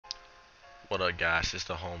What up, guys? It's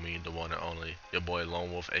the homie, the one and only, your boy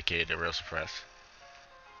Lone Wolf, aka The Real Suppress.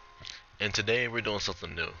 And today we're doing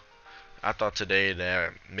something new. I thought today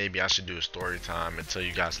that maybe I should do a story time and tell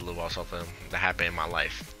you guys a little about something that happened in my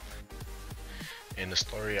life. And the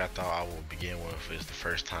story I thought I would begin with is the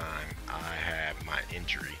first time I had my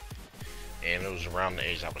injury. And it was around the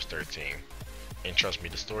age I was 13. And trust me,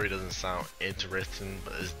 the story doesn't sound interesting,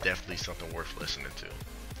 but it's definitely something worth listening to.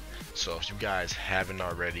 So if you guys haven't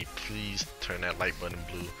already, please turn that like button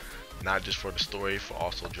blue. Not just for the story, for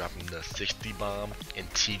also dropping the 60 bomb in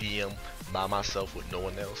TDM by myself with no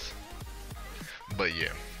one else. But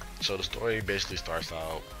yeah, so the story basically starts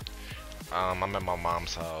out. I'm at my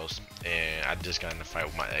mom's house and I just got in a fight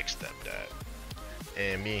with my ex-stepdad.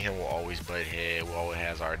 And me and him will always butt head. We always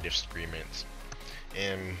has our disagreements.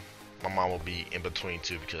 And my mom will be in between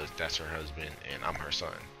too because that's her husband and I'm her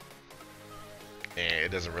son. And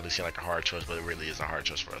it doesn't really seem like a hard choice, but it really is a hard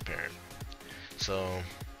choice for a parent. So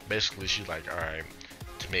basically she's like, alright,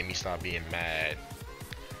 to make me stop being mad,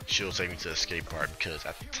 she'll take me to a skate park because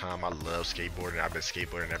at the time I love skateboarding. I've been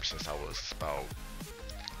skateboarding ever since I was about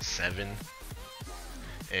 7.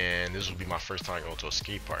 And this would be my first time going to a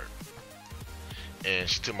skate park. And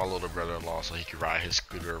she took my little brother along so he could ride his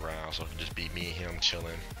scooter around, so it could just be me and him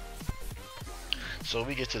chilling. So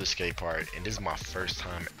we get to the skate park, and this is my first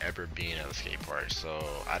time ever being at a skate park, so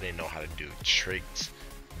I didn't know how to do tricks,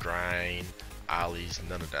 grind, ollies,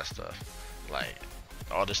 none of that stuff. Like,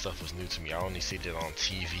 all this stuff was new to me. I only see it on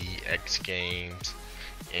TV, X Games,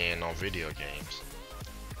 and on video games.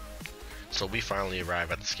 So we finally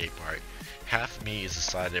arrive at the skate park. Half of me is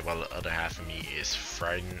excited while the other half of me is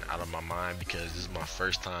frightened out of my mind because this is my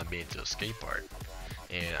first time being to a skate park.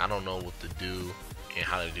 And I don't know what to do and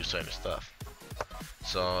how to do certain stuff.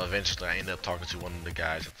 So eventually I ended up talking to one of the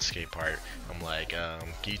guys at the skate park. I'm like, can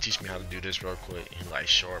you teach me how to do this real quick? And he's like,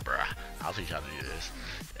 sure bro, I'll teach you how to do this.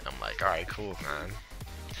 And I'm like, alright, cool man.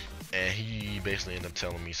 And he basically ended up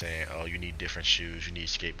telling me saying, oh, you need different shoes, you need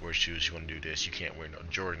skateboard shoes, you want to do this, you can't wear no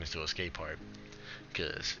Jordans to a skate park.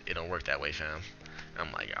 Cause it don't work that way fam.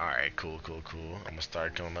 I'm like, alright, cool. I'm gonna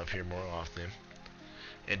start coming up here more often.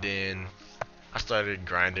 And then I started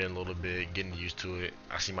grinding a little bit, getting used to it.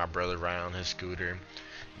 I see my brother ride on his scooter,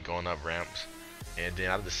 going up ramps, and then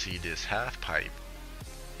I just see this half pipe.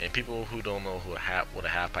 And people who don't know what a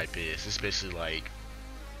half pipe is, it's basically like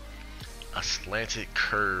a slanted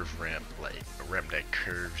curve ramp, like a ramp that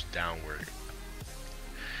curves downward.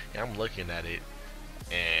 And I'm looking at it,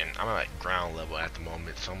 and I'm at like ground level at the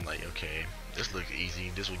moment, so I'm like, okay, this looks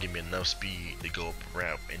easy. This will give me enough speed to go up a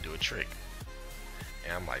ramp and do a trick.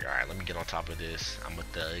 And I'm like, alright, let me get on top of this. I'm a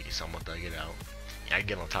thug, so I'm gonna thug it out. And I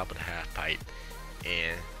get on top of the half pipe,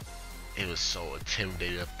 and it was so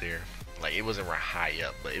intimidating up there. Like, it wasn't real high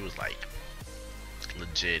up, but it was like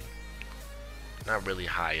legit not really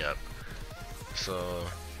high up. So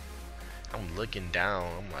I'm looking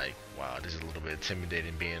down, I'm like, wow, this is a little bit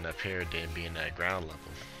intimidating being up here than being at ground level.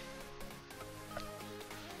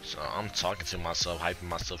 So I'm talking to myself, hyping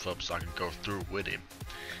myself up so I can go through with it.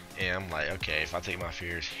 And I'm like, okay, if I take my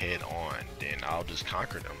fears head on, then I'll just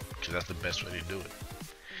conquer them, because that's the best way to do it.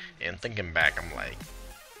 And thinking back, I'm like,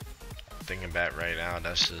 thinking back right now,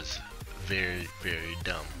 that's just very, very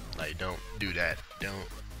dumb. Like, don't do that. Don't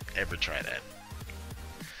ever try that.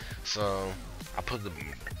 So I put the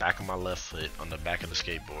back of my left foot on the back of the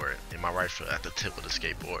skateboard and my right foot at the tip of the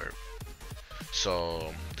skateboard.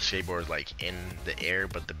 So the skateboard is like in the air,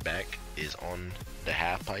 but the back is on the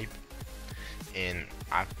half pipe. And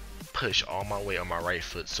I push all my weight on my right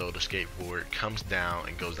foot so the skateboard comes down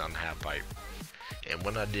and goes down the half pipe. And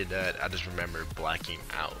when I did that, I just remember blacking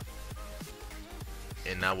out.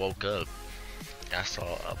 And I woke up, I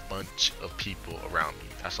saw a bunch of people around me.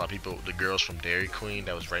 I saw people, the girls from Dairy Queen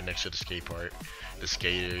that was right next to the skate park, the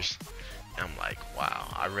skaters. And I'm like, wow,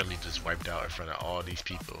 I really just wiped out in front of all these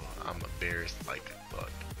people. I'm embarrassed like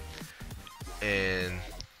fuck. And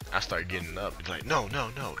I start getting up. It's like, no,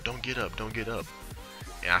 don't get up.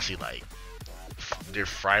 And I see like they're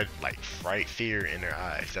fright, fear in their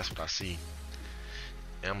eyes. That's what I see.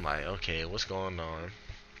 And I'm like, okay, what's going on?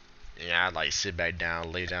 And I like sit back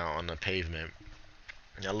down, lay down on the pavement.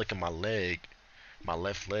 And I look at my leg, my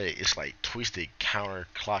left leg. It's like twisted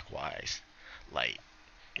counterclockwise. Like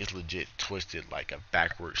it's legit twisted like a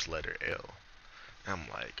backwards letter L. I'm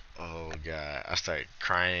like, oh god. I start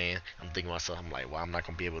crying. I'm thinking to myself, I'm like, well, I'm not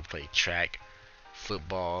gonna be able to play track,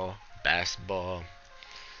 football, basketball.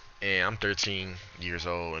 And I'm 13 years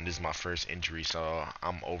old and this is my first injury, so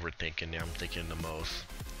I'm overthinking it. I'm thinking the most.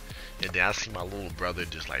 And then I see my little brother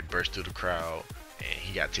just like burst through the crowd and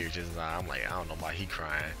he got tears in his eye. I'm like, I don't know why he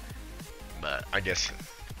crying. But I guess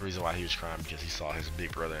reason why he was crying because he saw his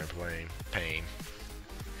big brother in pain.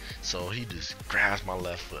 So he just grabs my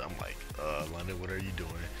left foot. I'm like, London, what are you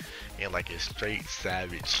doing? And like a straight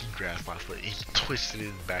savage, he grabs my foot and he twisted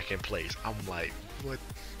it back in place. I'm like, what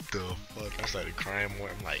the fuck? I started crying more.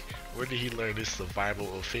 I'm like, where did he learn this survival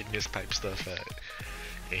or fitness type stuff at?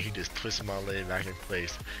 And he just twisted my leg back in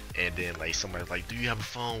place. And then like somebody's like, do you have a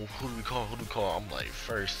phone? Who do we call? Who do we call? I'm like,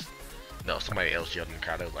 first, no, somebody else yelled in the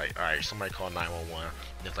car. They was like, all right, somebody call 911.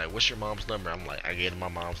 And it's like, what's your mom's number? I'm like, I gave him my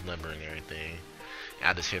mom's number and everything. And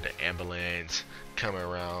I just hear the ambulance coming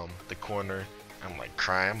around the corner. I'm like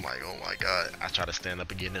crying. I'm like, oh my god. I try to stand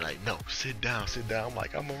up again. They're like, no, sit down, sit down. I'm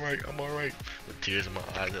like, I'm alright, I'm alright. With tears in my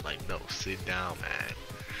eyes, they're like, no, sit down, man.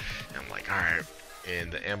 And I'm like, alright.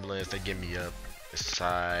 And the ambulance, they get me up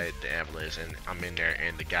inside the ambulance, and I'm in there,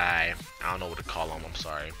 and the guy, I don't know what to call him. I'm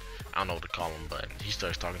sorry. I don't know what to call him, but he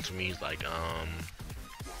starts talking to me. He's like,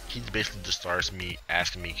 he basically just starts me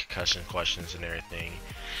asking me concussion questions and everything,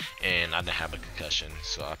 and I didn't have a concussion,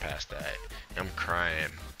 so I passed that. I'm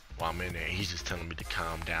crying while I'm in there. He's just telling me to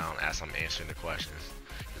calm down as I'm answering the questions.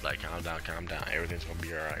 He's like, calm down, everything's gonna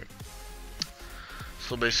be alright.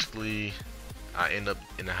 So basically, I end up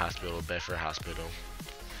in the hospital, Bedford Hospital,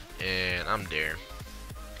 and I'm there,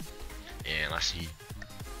 and I see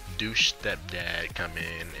douche stepdad come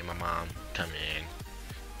in and my mom come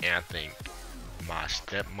in, and I think my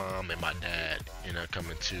stepmom and my dad end up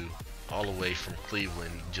coming to all the way from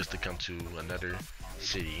Cleveland just to come to another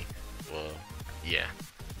city. Well, yeah.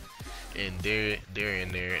 And they're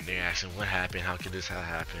in there and they're asking what happened, how could this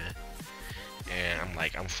happen? And I'm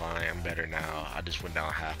like, I'm fine, I'm better now. I just went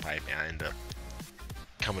down half pipe and I ended up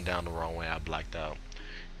coming down the wrong way. I blacked out.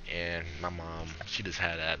 And my mom, she just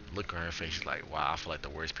had that look on her face. She's like, wow, I feel like the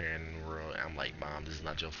worst parent in the world. And I'm like, Mom, this is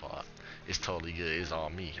not your fault. It's totally good. It's all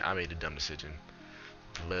me. I made a dumb decision.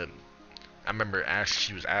 But I remember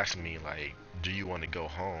she was asking me, like, do you want to go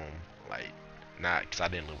home? Like, not, because I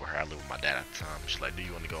didn't live with her. I lived with my dad at the time. She's like, do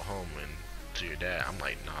you want to go home and to your dad? I'm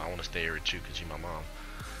like, no, I want to stay here with you because you're my mom.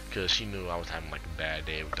 Because she knew I was having like a bad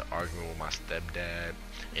day with the argument with my stepdad.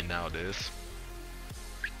 And now this.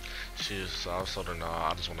 So I told her, no,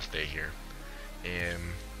 I just want to stay here. And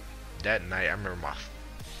that night, I remember my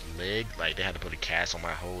leg, like they had to put a cast on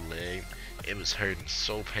my whole leg. It was hurting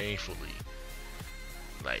so painfully.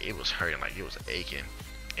 Like it was hurting, like it was aching.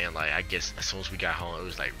 And like I guess as soon as we got home, it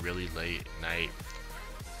was like really late night,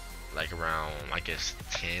 like around I guess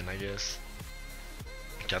 10, I guess.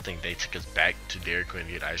 I think they took us back to Dairy Queen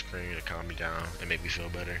to get ice cream to calm me down and make me feel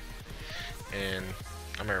better. And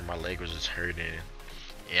I remember my leg was just hurting.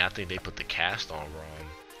 And I think they put the cast on wrong.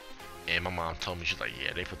 And my mom told me, she's like,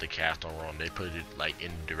 yeah, they put the cast on wrong. They put it like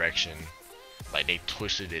in direction, like they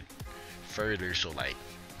twisted it further. So like,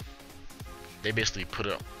 they basically put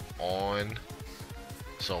it on.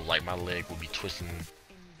 So like my leg would be twisting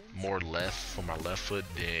more left for my left foot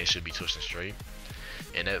than it should be twisting straight.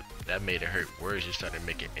 And that made it hurt worse. It started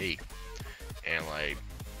making ache. And like,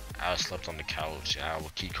 I slept on the couch. And I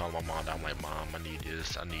would keep calling my mom. I'm like, Mom, I need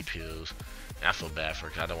this. I need pills. And I feel bad for her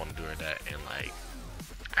because I don't want to do her that. And like,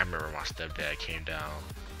 I remember my stepdad came down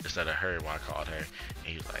instead of her when I called her. And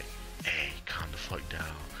he was like, hey, calm the fuck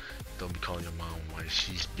down. Don't be calling your mom. Like,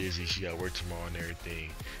 she's busy. She got work tomorrow and everything.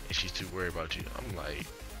 And she's too worried about you. I'm like,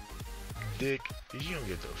 Dick, if you don't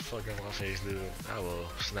get the fuck out of my face, dude, I will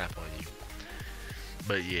snap on you.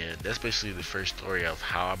 But yeah, that's basically the first story of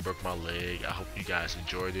how I broke my leg. I hope you guys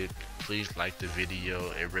enjoyed it. Please like the video.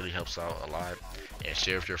 It really helps out a lot. And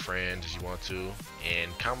share with your friends if you want to.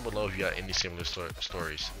 And comment below if you got any similar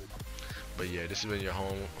stories. But yeah, this has been your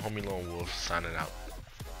homie Lone Wolf signing out.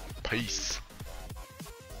 Peace.